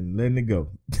letting it go.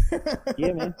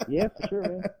 Yeah, man. Yeah, for sure,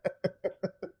 man.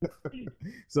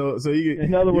 So you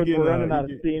In other words, get, we're running out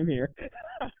of steam here.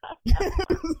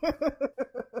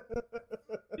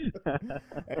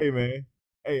 Hey, man.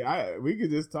 Hey, we could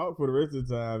just talk for the rest of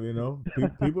the time, you know.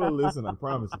 People will listen, I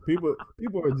promise you.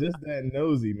 People are just that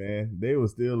nosy, man. They will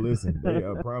still listen.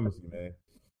 I promise you, man.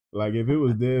 Like if it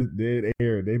was dead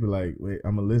air, they'd be like, "Wait,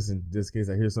 I'm gonna listen just in case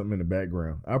I hear something in the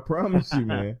background." I promise you,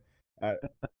 man.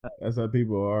 That's how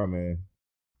people are, man.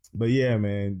 But yeah,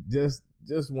 man, just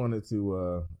wanted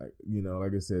to, you know,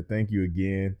 like I said, thank you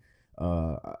again.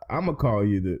 I'm gonna call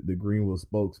you the Greenville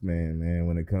spokesman, man,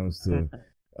 when it comes to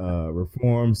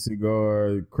reform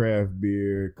cigar, craft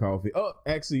beer, coffee. Oh,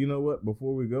 actually, you know what?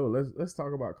 Before we go, let's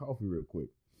talk about coffee real quick.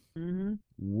 Mm-hmm.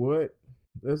 What?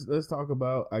 Let's talk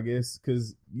about, I guess,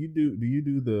 because do you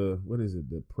do the, what is it,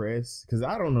 the press? Because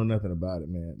I don't know nothing about it,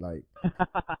 man. Like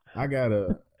I got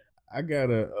a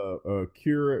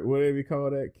curate, whatever you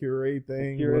call that, curate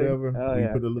thing, whatever. Oh You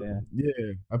yeah, put a little,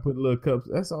 yeah, I put a little cups.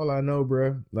 That's all I know,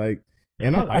 bro. Like,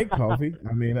 and I like coffee.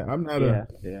 I mean, I'm not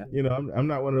you know, I'm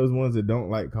not one of those ones that don't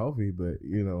like coffee, but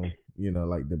you know,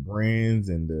 like the brands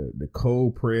and the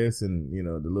cold press and you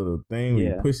know the little thing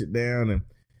where you push it down and.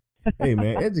 Hey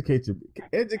man, educate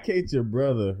your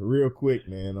brother real quick,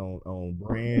 man, on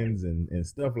brands and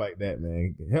stuff like that,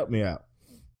 man. Help me out.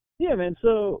 Yeah, man.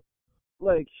 So,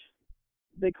 like,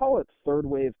 they call it third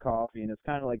wave coffee, and it's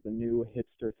kind of like the new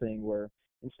hipster thing where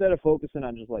instead of focusing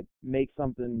on just like make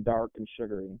something dark and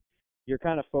sugary, you're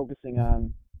kind of focusing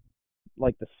on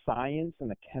like the science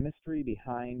and the chemistry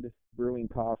behind brewing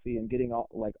coffee and getting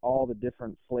all the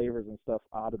different flavors and stuff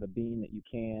out of the bean that you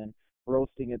can,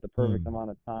 roasting it the perfect amount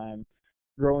of time,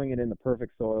 growing it in the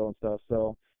perfect soil and stuff.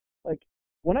 So, like,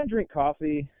 when I drink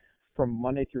coffee from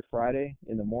Monday through Friday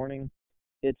in the morning,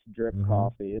 it's drip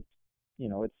coffee. It's, you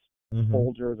know, it's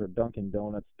Folgers or Dunkin'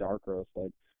 Donuts dark roast.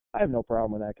 Like, I have no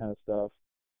problem with that kind of stuff.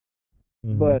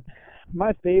 But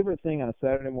my favorite thing on a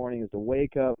Saturday morning is to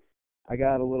wake up. I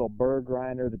got a little burr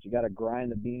grinder that you got to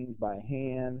grind the beans by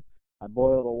hand. I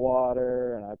boil the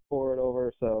water and I pour it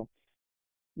over. So,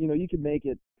 you know, you can make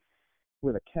it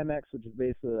with a Chemex, which is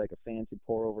basically like a fancy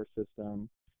pour-over system.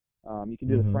 You can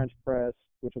do the French press,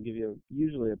 which will give you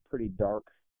usually a pretty dark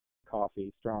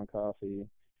coffee, strong coffee.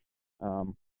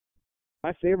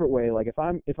 My favorite way, like if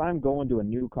I'm going to a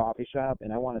new coffee shop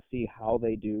and I want to see how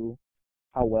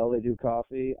well they do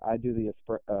coffee, I do the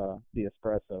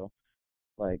espresso.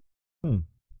 Like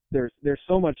there's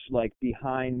so much like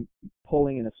behind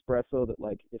pulling an espresso that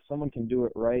like if someone can do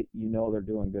it right, you know they're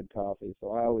doing good coffee.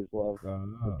 So I always love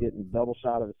getting a double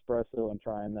shot of espresso and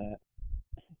trying that.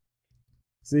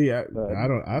 See, I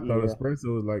thought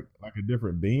espresso was like a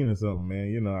different bean or something, man.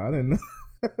 You know, I didn't know.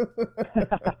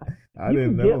 I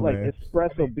didn't know, get like man.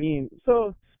 espresso bean.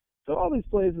 So all these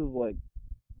places, like,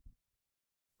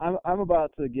 I'm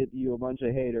about to get you a bunch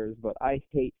of haters, but I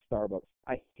hate Starbucks.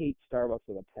 I hate Starbucks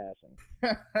with a passion.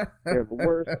 They're the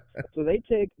worst. So they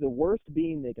take the worst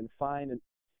bean they can find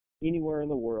anywhere in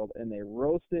the world, and they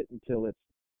roast it until it's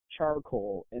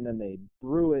charcoal, and then they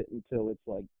brew it until it's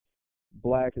like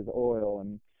black as oil.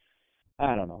 And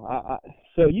I don't know.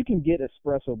 So you can get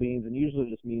espresso beans, and usually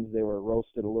it just means they were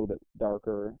roasted a little bit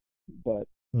darker. But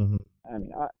I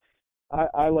mean,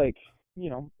 I like, you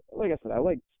know, like I said, I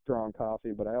like strong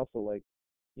coffee, but I also like,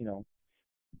 you know,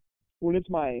 when it's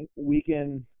my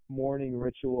weekend morning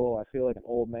ritual, I feel like an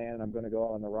old man. I'm going to go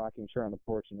out on the rocking chair on the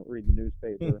porch and read the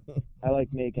newspaper. I like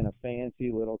making a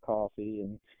fancy little coffee,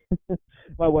 and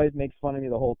my wife makes fun of me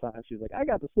the whole time. She's like, I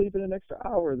got to sleep in an extra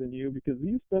hour than you because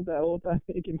you spent that whole time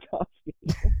making coffee.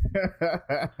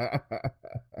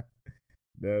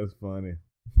 That's funny.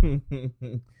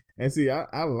 And see,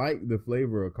 I like the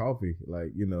flavor of coffee.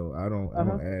 Like, you know, I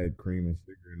don't add cream and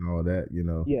sugar and all that, you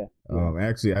know. Yeah.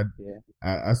 Actually,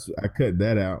 I cut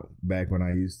that out back when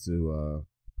I used to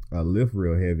lift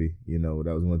real heavy. You know,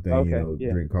 that was one thing. You know,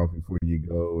 drink coffee before you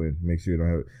go and make sure you don't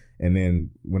have it. And then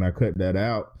when I cut that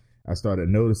out, I started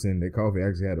noticing that coffee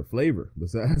actually had a flavor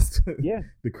besides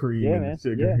the cream and the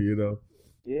sugar. You know.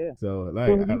 Yeah. So like,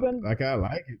 I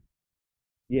like it.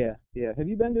 Yeah. Have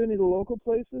you been to any of the local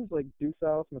places like Deuce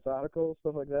House, Methodical,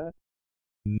 stuff like that?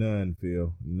 None,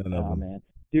 Phil. None of Oh them. man,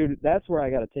 dude, that's where I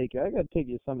gotta take you. I gotta take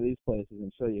you to some of these places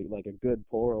and show you like a good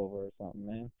pour over or something,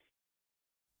 man.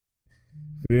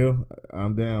 Phil,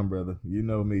 I'm down, brother. You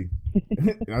know me.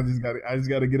 I just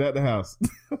gotta get out the house.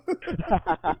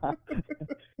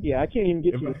 Yeah, I can't even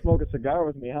get you to smoke a cigar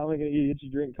with me. How am I gonna get you to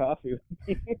drink coffee with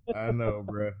me? I know,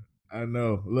 bro. I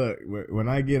know. Look, when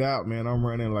I get out, man, I'm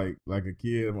running like a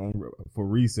kid for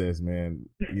recess, man.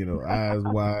 You know, eyes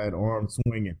wide, arms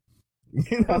swinging.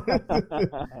 You know,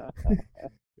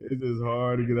 it's just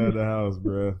hard to get out of the house,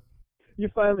 bro. You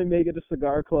finally make it to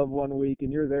cigar club one week,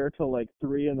 and you're there till like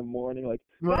 3 a.m. Like,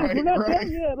 Right, we're not right.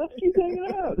 done yet. Let's keep hanging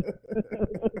out.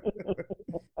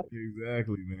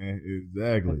 Exactly, man.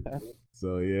 Exactly.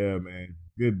 So yeah, man.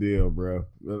 Good deal, bro.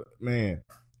 Man,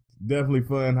 definitely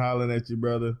fun hollering at you,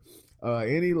 brother.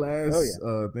 Any last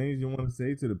things you want to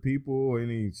say to the people, or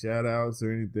any shout outs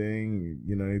or anything,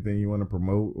 anything you want to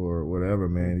promote or whatever,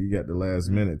 man? You got the last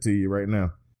minute to you right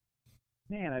now.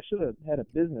 Man, I should have had a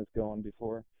business going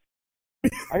before.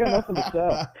 I got nothing to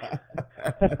sell.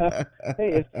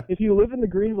 Hey, if you live in the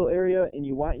Greenville area and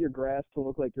you want your grass to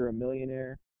look like you're a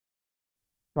millionaire,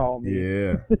 call me.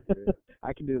 Yeah.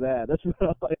 I can do that. That's what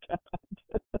I like.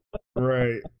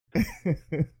 Right.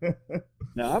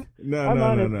 I'm on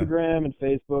Instagram and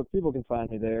Facebook. People can find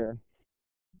me there.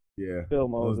 Yeah. Phil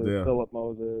Moses, Philip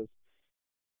Moses.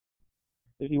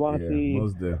 If you want to see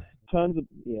tons of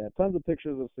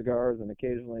pictures of cigars and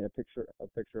occasionally a picture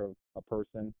of a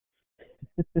person,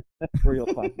 that's where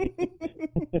you'll find me.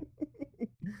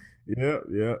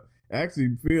 Yeah.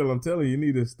 Actually, Phil, I'm telling you, you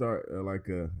need to start I ain't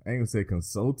gonna say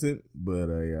consultant, but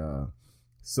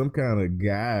some kind of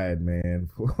guide, man,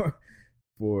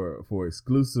 for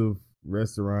exclusive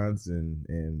restaurants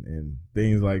and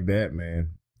things like that,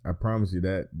 man. I promise you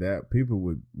that people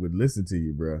would listen to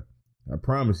you, bro. I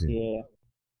promise you.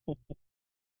 Yeah.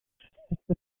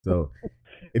 So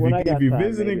if you're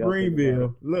visiting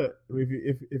Greenville, look,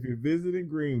 if you're visiting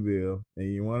Greenville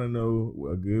and you want to know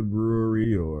a good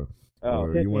brewery or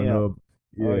you want to know,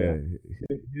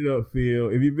 Phil,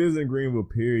 if you're visiting Greenville,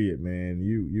 period, man,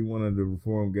 you one of the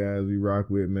Reformed guys we rock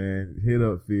with, man, hit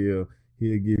up Phil.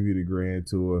 He'll give you the grand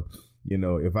tour.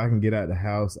 If I can get out the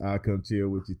house, I'll come chill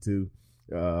with you too.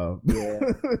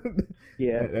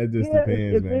 Yeah. That just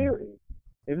depends, man.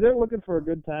 If they're looking for a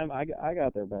good time, I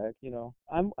got their back.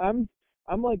 I'm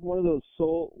like one of those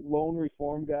lone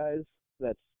Reformed guys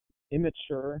that's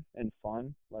immature and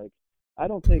fun. Like, I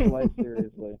don't take life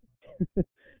seriously.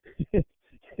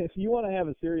 If you want to have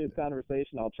a serious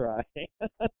conversation, I'll try.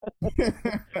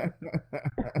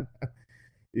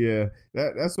 Yeah,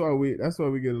 that's why we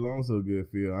get along so good,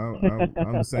 Phil.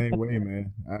 I'm the same way,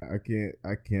 man.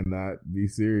 I cannot be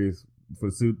serious for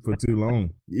too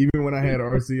long. Even when I had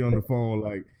RC on the phone,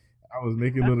 like, I was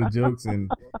making little jokes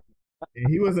and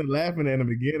he wasn't laughing at the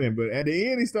beginning, but at the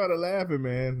end he started laughing,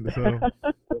 man. So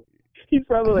he's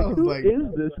probably like, who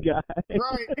is this guy?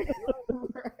 Right.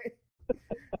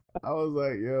 I was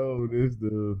like, yo, this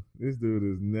dude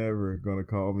is never gonna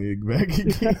call me back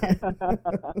again.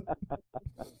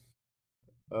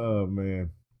 Oh man.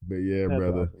 But yeah, that's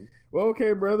brother. Awesome. Well,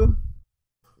 okay, brother.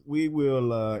 We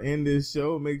will end this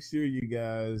show. Make sure you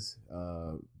guys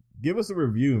give us a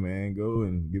review, man. Go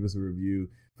and give us a review.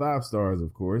 5 stars,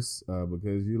 of course,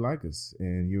 because you like us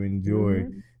and you enjoy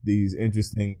these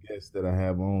interesting guests that I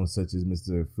have on, such as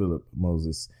Mr. Philip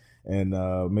Moses. And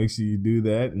make sure you do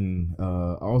that. And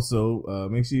also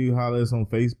make sure you holler us on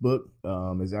Facebook.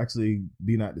 It's actually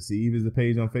Be Not Deceived is the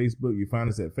page on Facebook. You find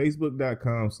us at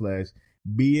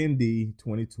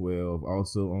facebook.com/BND2012.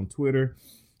 Also on Twitter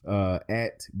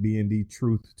at BND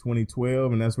Truth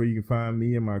 2012. And that's where you can find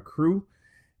me and my crew.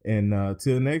 And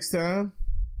till next time,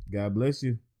 God bless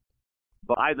you.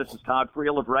 Hi, this is Todd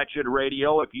Friel of Wretched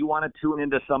Radio. If you want to tune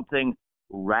into something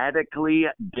radically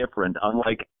different,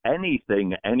 unlike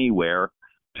anything anywhere,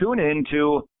 tune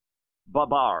into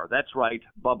B.A.R. That's right,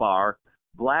 B.A.R.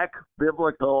 Black,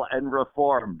 Biblical, and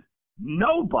Reformed.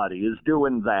 Nobody is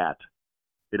doing that.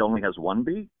 It only has one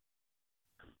B?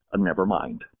 Never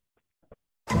mind.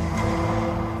 The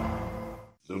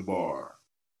B.A.R.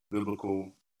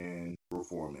 Biblical and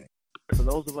Reforming. For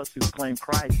those of us who claim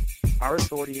Christ, our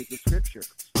authority is the Scripture.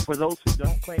 For those who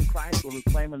don't claim Christ or who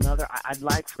claim another, I'd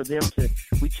like for them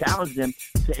we challenge them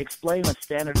to explain a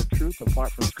standard of truth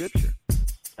apart from Scripture.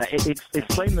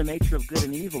 Explain the nature of good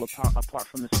and evil apart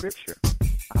from the Scripture.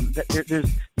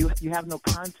 You have no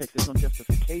context. There's no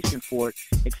justification for it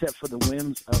except for the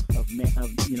whims of men.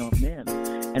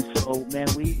 And so, man,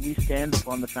 we stand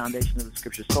upon the foundation of the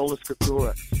Scripture. Sola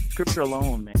Scriptura, Scripture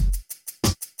alone, man.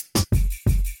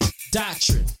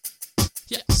 doctrine.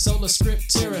 Yeah, sola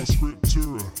scriptura.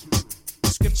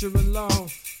 Scripture alone.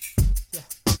 Yeah,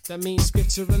 that means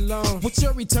scripture alone. What's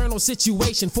your eternal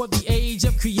situation for the age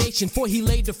of creation? For he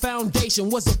laid the foundation,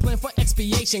 was a plan for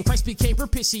expiation. Christ became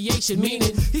propitiation,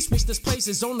 meaning he switched his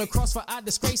places on the cross for our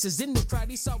disgraces. In the crowd,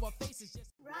 he saw our faces.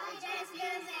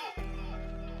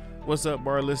 What's up,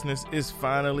 bar listeners? It's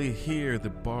finally here, the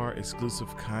bar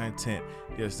exclusive content.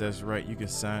 Yes, that's right. You can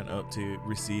sign up to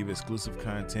receive exclusive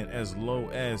content as low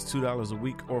as $2 a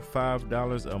week or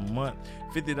 $5 a month,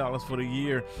 $50 for the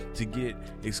year to get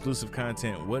exclusive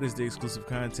content. What is the exclusive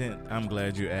content? I'm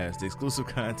glad you asked. The exclusive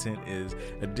content is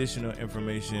additional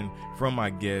information from my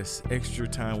guests, extra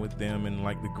time with them in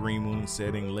like the green moon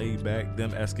setting, laid back,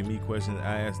 them asking me questions,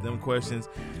 I ask them questions,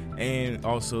 and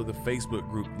also the Facebook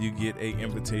group. You get an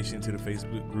invitation to the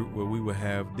Facebook group where we will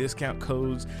have discount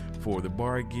codes for the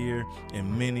bar gear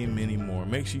and many, many more.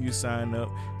 Make sure you sign up.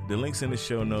 The link's in the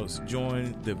show notes.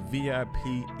 Join the VIP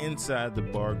inside the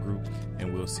bar group,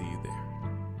 and we'll see you there.